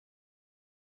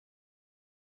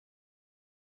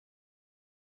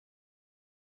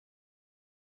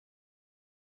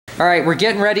All right, we're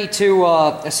getting ready to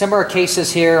assemble our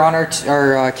cases here on our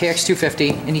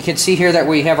KX250, and you can see here that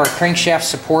we have our crankshaft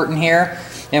support in here.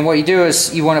 And what you do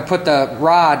is you want to put the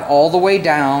rod all the way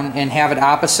down and have it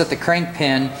opposite the crank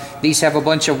pin. These have a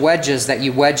bunch of wedges that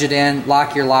you wedge it in,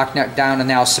 lock your lock nut down, and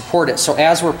now support it. So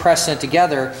as we're pressing it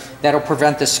together, that'll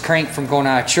prevent this crank from going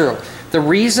out of true. The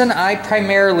reason I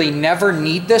primarily never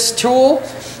need this tool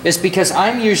is because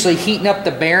I'm usually heating up the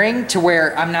bearing to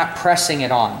where I'm not pressing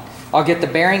it on. I'll get the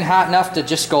bearing hot enough to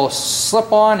just go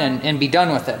slip on and be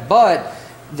done with it.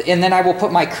 And then I will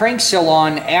put my crank seal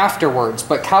on afterwards.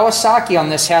 But Kawasaki on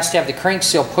this has to have the crank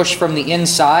seal pushed from the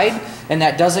inside, and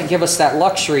that doesn't give us that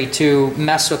luxury to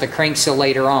mess with the crank seal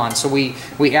later on. So we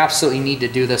absolutely need to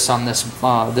do this on this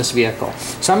this vehicle.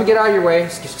 So I'm gonna get out of your way,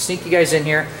 sneak you guys in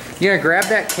here. You're gonna grab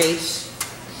that case,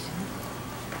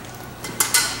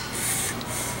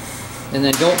 and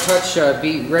then don't touch.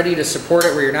 Be ready to support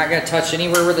it where you're not gonna touch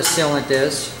anywhere where the sealant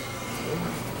is.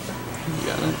 You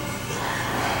got it.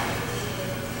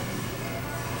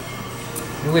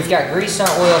 We've got grease on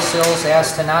oil seals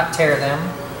as to not tear them.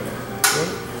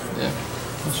 Yeah,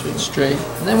 that's right straight.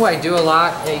 And then what I do a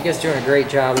lot, you guys are doing a great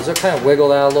job, is I'll kind of wiggle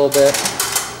that a little bit.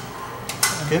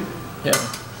 Good? Yeah.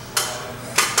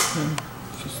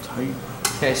 Just tight.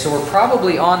 Okay, so we're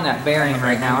probably on that bearing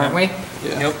right now, aren't we?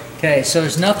 Yeah. Yep. Okay, so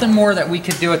there's nothing more that we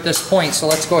could do at this point, so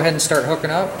let's go ahead and start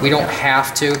hooking up. We don't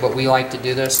have to, but we like to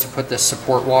do this to put this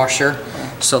support washer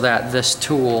so that this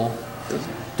tool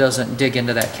doesn't dig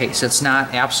into that case. It's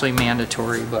not absolutely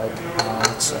mandatory, but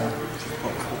let's do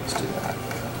that.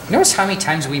 Notice how many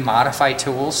times we modify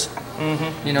tools,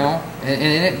 you know, and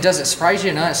it does it surprise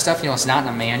you, none of that stuff, you know, it's not in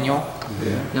a manual. Yeah.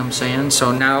 You know what I'm saying?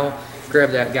 So now grab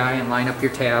that guy and line up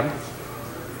your tab.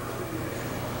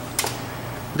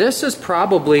 This is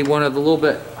probably one of the little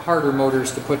bit harder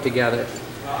motors to put together.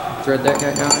 Thread that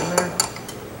guy down in there.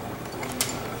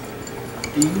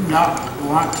 Do you not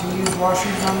want to use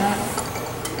washers on that?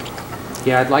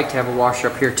 Yeah, I'd like to have a washer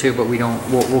up here too, but we don't.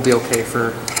 We'll be okay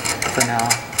for now.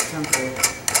 Simple.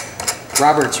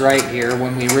 Robert's right here.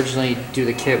 When we originally do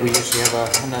the kit, we usually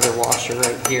have another washer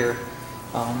right here.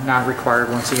 Not required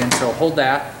once again. So hold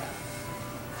that.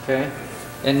 Okay.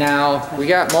 And now we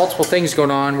got multiple things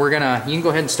going on. You can go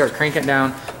ahead and start cranking it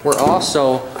down. We're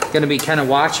also going to be kind of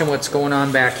watching what's going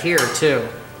on back here too.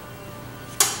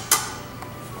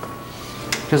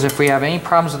 Because if we have any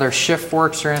problems with our shift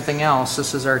works or anything else,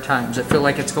 this is our time. Does it feel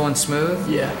like it's going smooth?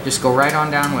 Yeah. Just go right on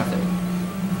down with it.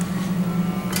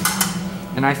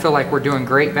 And I feel like we're doing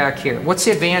great back here. What's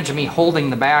the advantage of me holding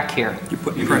the back here? You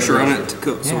put pressure on it to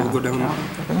cook, so it'll go down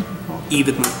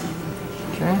evenly.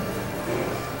 Okay.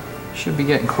 Should be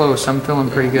getting close. I'm feeling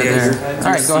pretty good there.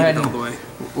 All right, go ahead and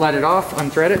let it off,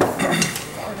 unthread it.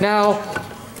 Now,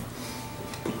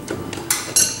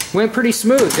 went pretty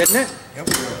smooth, didn't it? Yep.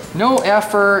 No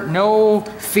effort, no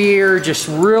fear, just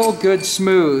real good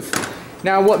smooth.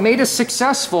 Now what made us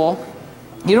successful,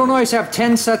 you don't always have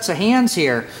 10 sets of hands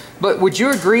here, but would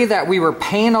you agree that we were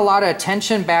paying a lot of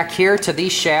attention back here to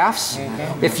these shafts?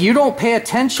 If you don't pay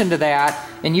attention to that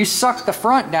and you suck the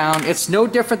front down, it's no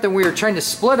different than we were trying to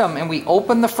split them and we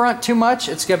open the front too much,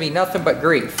 it's going to be nothing but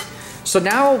grief. So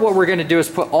now what we're going to do is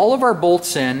put all of our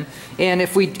bolts in, and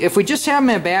if we just have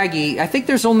them in a baggie, I think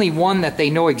there's only one that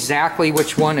they know exactly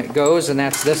which one it goes, and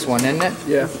that's this one, isn't it?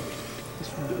 Yeah.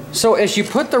 So as you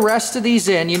put the rest of these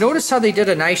in, you notice how they did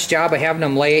a nice job of having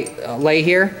them lay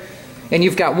here? And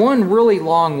you've got one really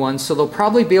long one, so they'll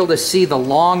probably be able to see the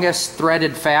longest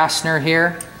threaded fastener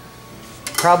here.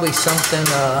 Probably something,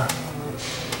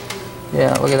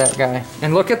 yeah, look at that guy.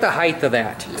 And look at the height of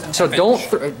that. Yeah. So don't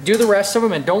do the rest of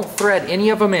them and don't thread any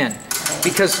of them in.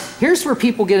 Because here's where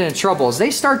people get into trouble is they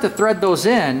start to thread those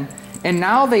in and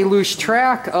now they lose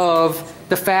track of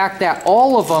the fact that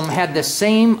all of them had the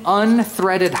same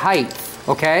unthreaded height.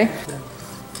 Okay?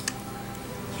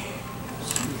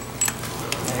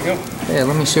 There you go. Okay,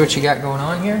 let me see what you got going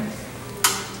on here.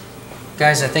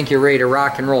 Guys, I think you're ready to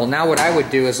rock and roll. Now what I would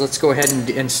do is let's go ahead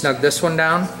and snug this one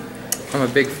down. I'm a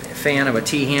big fan of a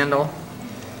T-handle.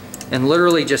 And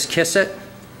literally just kiss it,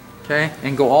 okay,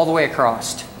 and go all the way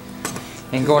across.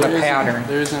 And go in a pattern.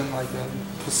 There isn't like a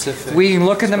specific... We can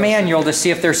look in the manual to see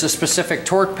if there's a specific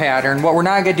torque pattern. What we're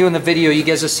not going to do in the video, you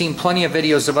guys have seen plenty of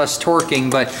videos of us torquing,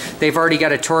 but they've already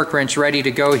got a torque wrench ready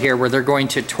to go here where they're going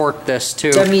to torque this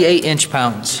to 78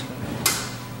 inch-pounds.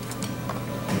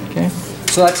 Okay.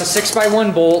 So that's a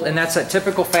 6x1 bolt, and that's a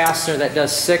typical fastener that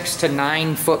does 6 to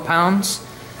 9 foot-pounds.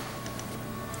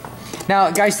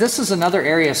 Now, guys, this is another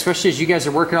area, especially as you guys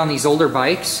are working on these older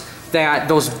bikes, that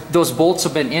those bolts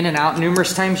have been in and out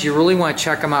numerous times. You really want to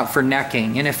check them out for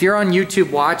necking. And if you're on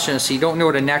YouTube watching this, you don't know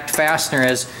what a necked fastener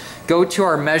is, go to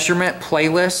our measurement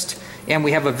playlist, and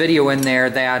we have a video in there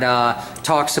that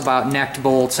talks about necked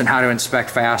bolts and how to inspect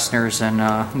fasteners and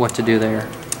what to do there.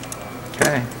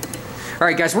 Okay. All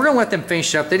right, guys, we're going to let them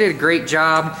finish up. They did a great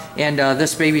job, and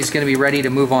this baby is going to be ready to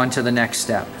move on to the next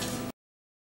step.